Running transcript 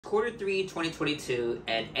Q3 2022,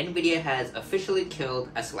 and nVidia has officially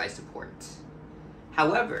killed SLI support.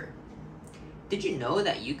 However, did you know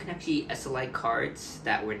that you can actually SLI cards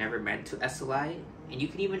that were never meant to SLI? And you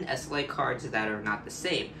can even SLI cards that are not the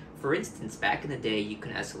same. For instance, back in the day, you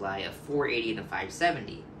can SLI a 480 and a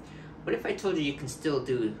 570. What if I told you you can still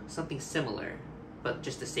do something similar, but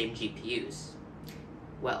just the same GPUs?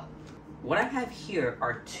 Well, what I have here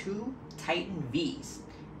are two Titan Vs.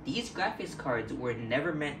 These graphics cards were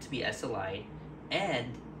never meant to be SLI, and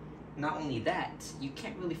not only that, you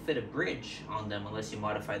can't really fit a bridge on them unless you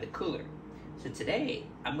modify the cooler. So today,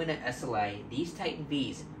 I'm going to SLI these Titan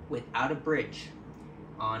Vs without a bridge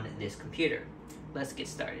on this computer. Let's get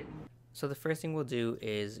started. So the first thing we'll do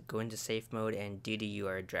is go into safe mode and DDU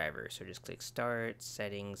our driver. So just click Start,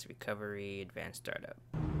 Settings, Recovery, Advanced Startup.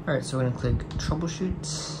 Alright, so we're going to click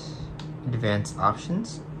Troubleshoot, Advanced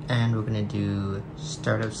Options, and we're going to do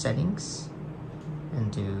Startup Settings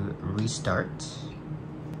and do Restart.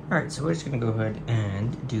 Alright, so we're just going to go ahead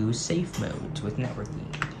and do safe mode with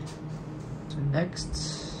networking. So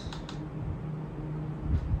next,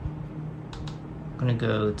 I'm going to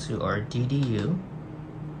go to our DDU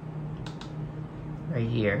right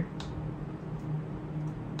here,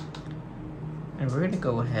 and we're going to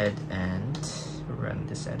go ahead and run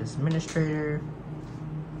this as administrator.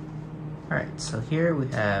 Alright, so here we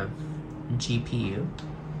have GPU,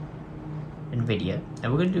 nVidia,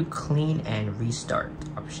 and we're going to do clean and restart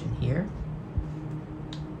option here.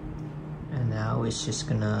 And now it's just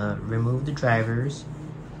going to remove the drivers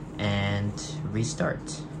and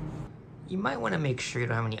restart. You might want to make sure you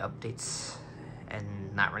don't have any updates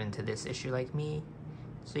and not run into this issue like me.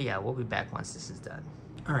 So yeah, we'll be back once this is done.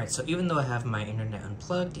 Alright, so even though I have my internet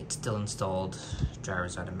unplugged, it's still installed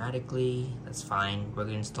drivers automatically. That's fine. We're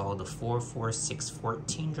going to install the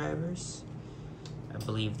 44614 drivers. I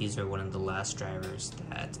believe these are one of the last drivers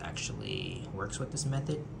that actually works with this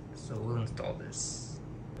method. So we'll install this.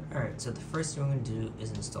 Alright, so the first thing we're going to do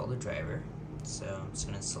is install the driver. So I'm just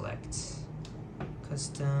going to select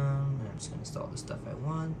custom, and I'm just going to install the stuff I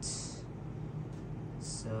want.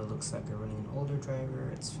 So it looks like we're running an older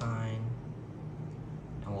driver, it's fine.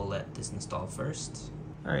 And we'll let this install first.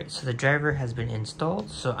 Alright, so the driver has been installed,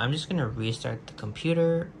 so I'm just gonna restart the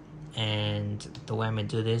computer, and the way I'm gonna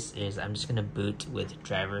do this is I'm just gonna boot with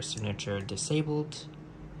driver signature disabled.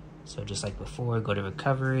 So just like before, go to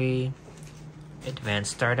recovery,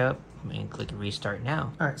 advanced startup, and click restart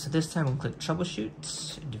now. Alright, so this time we'll click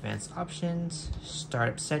troubleshoot, advanced options,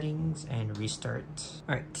 startup settings, and restart.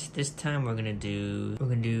 Alright, this time we're gonna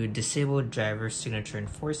do disabled driver signature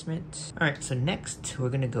enforcement. Alright, so next we're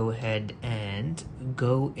gonna go ahead and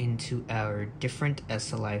go into our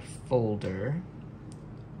DifferentSLI folder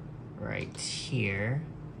right here.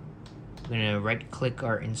 We're gonna right click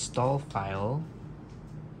our install file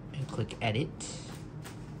and click edit.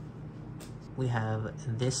 We have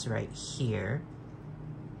this right here,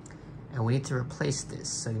 and we need to replace this.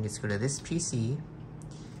 So you need to go to this PC,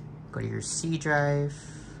 go to your C drive,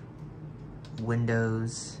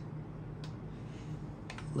 Windows,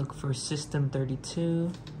 look for System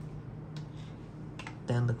 32,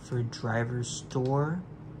 then look for Driver Store,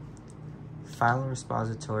 File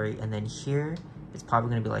Repository, and then here it's probably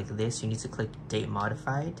going to be like this. You need to click Date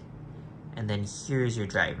Modified, and then here's your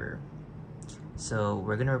driver. So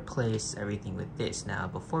we're going to replace everything with this. Now,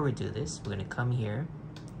 before we do this, we're going to come here,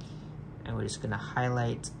 and we're just going to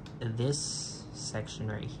highlight this section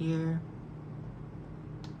right here.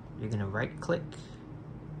 You're going to right click,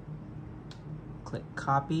 click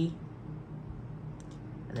copy,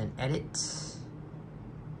 and then edit.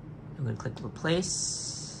 I'm going to click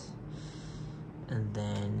replace, and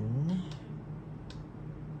then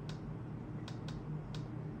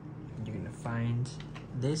you're going to find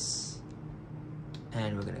this,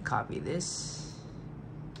 and we're going to copy this,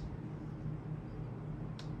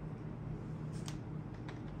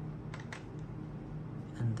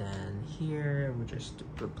 and then here we'll just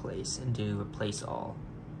replace and do replace all,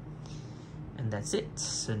 and that's it.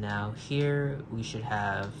 So now here we should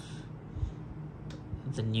have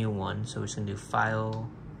the new one. So we're just going to do file,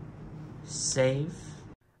 save.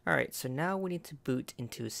 Alright, so now we need to boot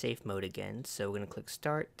into safe mode again. So we're going to click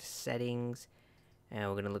start, settings, and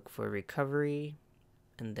we're going to look for recovery.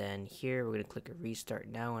 And then here we're going to click restart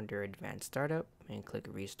now under advanced startup and click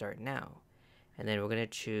restart now. And then we're going to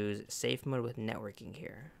choose safe mode with networking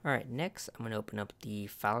here. Alright, next I'm going to open up the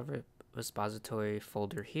file repository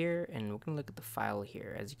folder here, and we're going to look at the file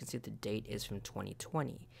here. As you can see, the date is from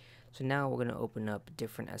 2020. So now we're going to open up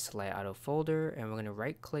DifferentSLI auto folder, and we're going to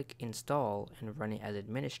right click install and run it as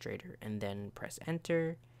administrator, and then press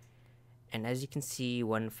enter. And as you can see,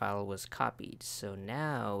 one file was copied. So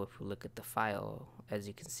now if we look at the file, as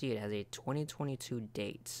you can see, it has a 2022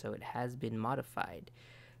 date, so it has been modified.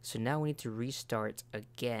 So now we need to restart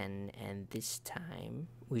again, and this time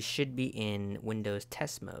we should be in Windows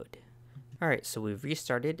test mode. Alright, so we've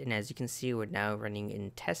restarted, and as you can see, we're now running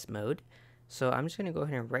in test mode. So I'm just going to go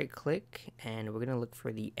ahead and right click, and we're going to look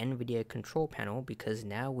for the nVidia control panel, because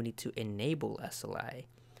now we need to enable SLI.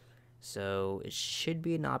 So it should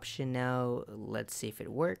be an option now. Let's see if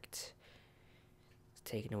it worked. It's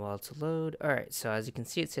taking a while to load. Alright, so as you can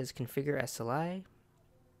see, it says configure SLI.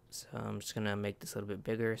 So I'm just going to make this a little bit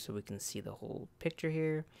bigger so we can see the whole picture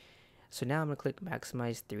here. So now I'm going to click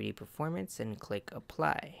maximize 3D performance and click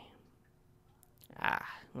apply.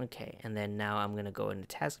 Okay, and then now I'm going to go into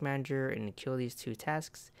task manager and kill these two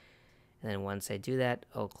tasks. And then once I do that,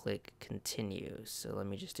 I'll click continue. So let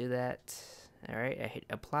me just do that. Alright, I hit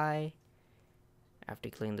apply after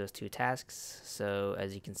clicking those two tasks. So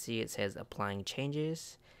as you can see, it says applying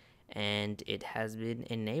changes, and it has been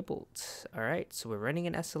enabled. Alright, so we're running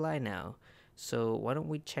an SLI now. So why don't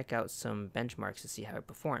we check out some benchmarks to see how it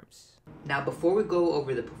performs. Now before we go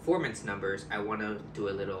over the performance numbers, I want to do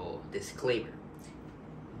a little disclaimer.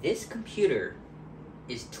 This computer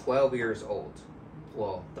is 12 years old.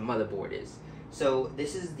 Well, the motherboard is. So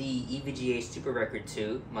this is the EVGA Super Record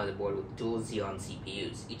 2 motherboard with dual Xeon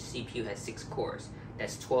CPUs. Each CPU has 6 cores.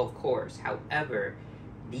 That's 12 cores. However,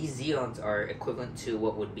 these Xeons are equivalent to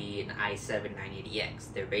what would be an i7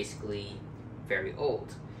 980X. They're basically very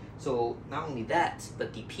old. So not only that,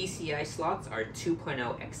 but the PCI slots are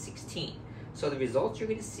 2.0x16. So the results you're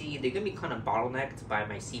going to see, they're going to be kind of bottlenecked by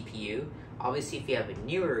my CPU. Obviously, if you have a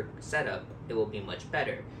newer setup, it will be much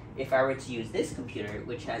better. If I were to use this computer,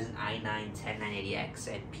 which has an i9 10980X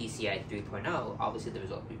and PCI 3.0, obviously the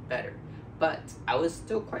result would be better. But I was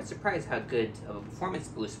still quite surprised how good of a performance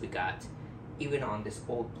boost we got, even on this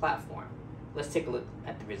old platform. Let's take a look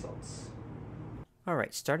at the results.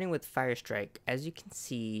 Alright, starting with Firestrike, as you can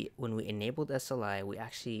see, when we enabled SLI, we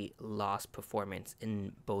actually lost performance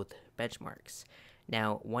in both benchmarks.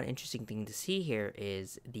 Now, one interesting thing to see here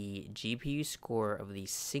is the GPU score of the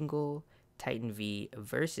single Titan V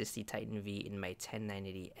versus the Titan V in my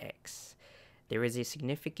 10980X. There is a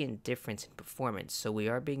significant difference in performance, so we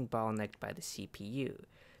are being bottlenecked by the CPU.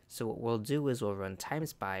 So what we'll do is we'll run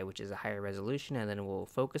TimeSpy, which is a higher resolution, and then we'll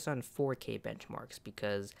focus on 4K benchmarks,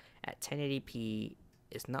 because at 1080p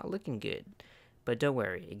it's not looking good. But don't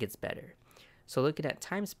worry, it gets better. So looking at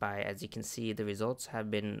TimeSpy, as you can see, the results have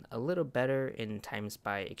been a little better in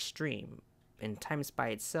TimeSpy Extreme. In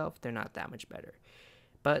TimeSpy itself, they're not that much better.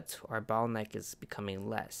 But our bottleneck is becoming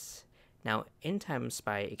less. Now, in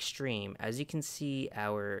TimeSpy Extreme, as you can see,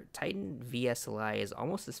 our Titan V SLI is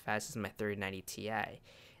almost as fast as my 3090 Ti.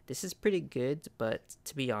 This is pretty good, but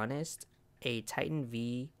to be honest, a Titan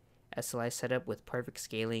V SLI setup with perfect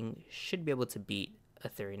scaling should be able to beat a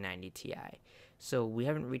 3090 Ti. So we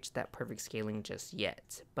haven't reached that perfect scaling just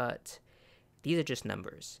yet, but these are just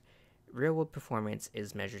numbers. Real world performance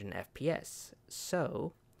is measured in FPS.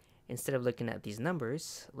 So instead of looking at these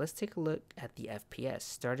numbers, let's take a look at the FPS,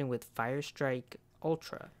 starting with Firestrike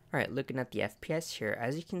Ultra. Alright, looking at the FPS here,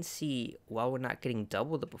 as you can see, while we're not getting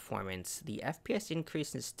double the performance, the FPS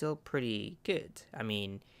increase is still pretty good. I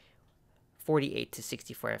mean, 48 to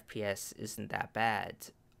 64 FPS isn't that bad.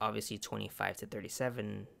 Obviously 25 to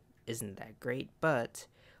 37 isn't that great, but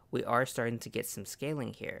we are starting to get some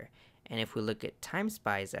scaling here. And if we look at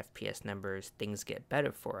TimeSpy's FPS numbers, things get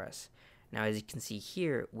better for us. Now, as you can see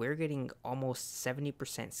here, we're getting almost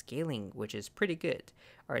 70% scaling, which is pretty good.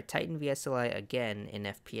 Our Titan V SLI, again, in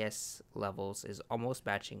FPS levels, is almost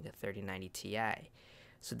matching the 3090 Ti.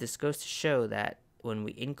 So this goes to show that when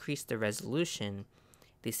we increase the resolution,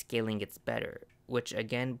 the scaling gets better, which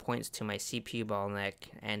again points to my CPU bottleneck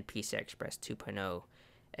and PCI Express 2.0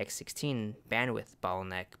 x16 bandwidth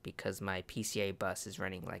bottleneck, because my PCI bus is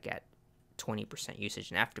running like at 20%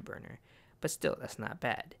 usage in Afterburner. But still, that's not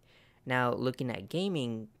bad. Now, looking at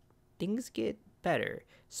gaming, things get better.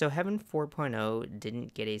 So Heaven 4.0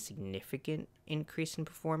 didn't get a significant increase in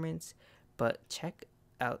performance, but check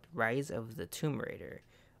out Rise of the Tomb Raider.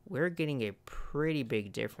 We're getting a pretty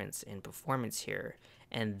big difference in performance here,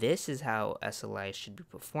 and this is how SLI should be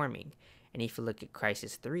performing. And if you look at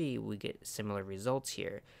Crysis 3, we get similar results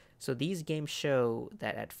here. So these games show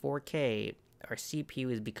that at 4K, our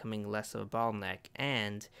CPU is becoming less of a bottleneck,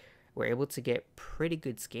 and we're able to get pretty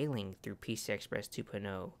good scaling through PCI Express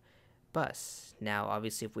 2.0 bus. Now,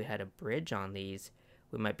 obviously, if we had a bridge on these,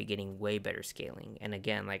 we might be getting way better scaling. And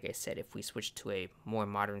again, like I said, if we switch to a more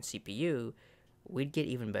modern CPU, we'd get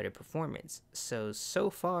even better performance. So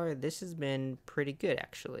far, this has been pretty good,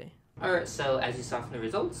 actually. Alright, so as you saw from the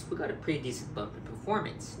results, we got a pretty decent bump in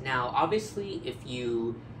performance. Now, obviously, if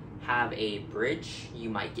you have a bridge, you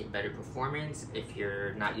might get better performance. If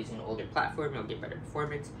you're not using an older platform, you'll get better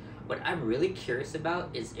performance. What I'm really curious about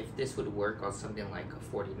is if this would work on something like a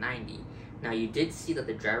 4090. Now, you did see that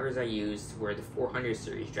the drivers I used were the 400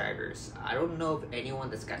 series drivers. I don't know of anyone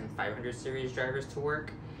that's gotten 500 series drivers to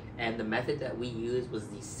work, and the method that we used was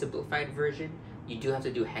the simplified version. You do have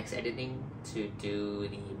to do hex editing to do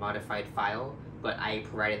the modified file, but I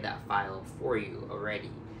provided that file for you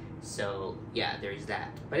already. So yeah, there's that.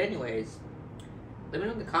 But anyways, let me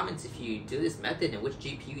know in the comments if you do this method and which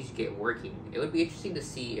GPUs you get working. It would be interesting to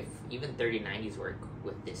see if even 3090s work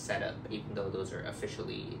with this setup, even though those are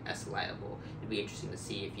officially SLI-able. It'd be interesting to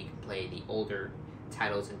see if you can play the older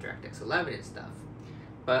titles in DirectX 11 and stuff.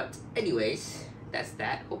 But anyways, that's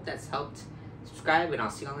that. Hope that's helped. Subscribe and I'll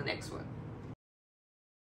see you on the next one.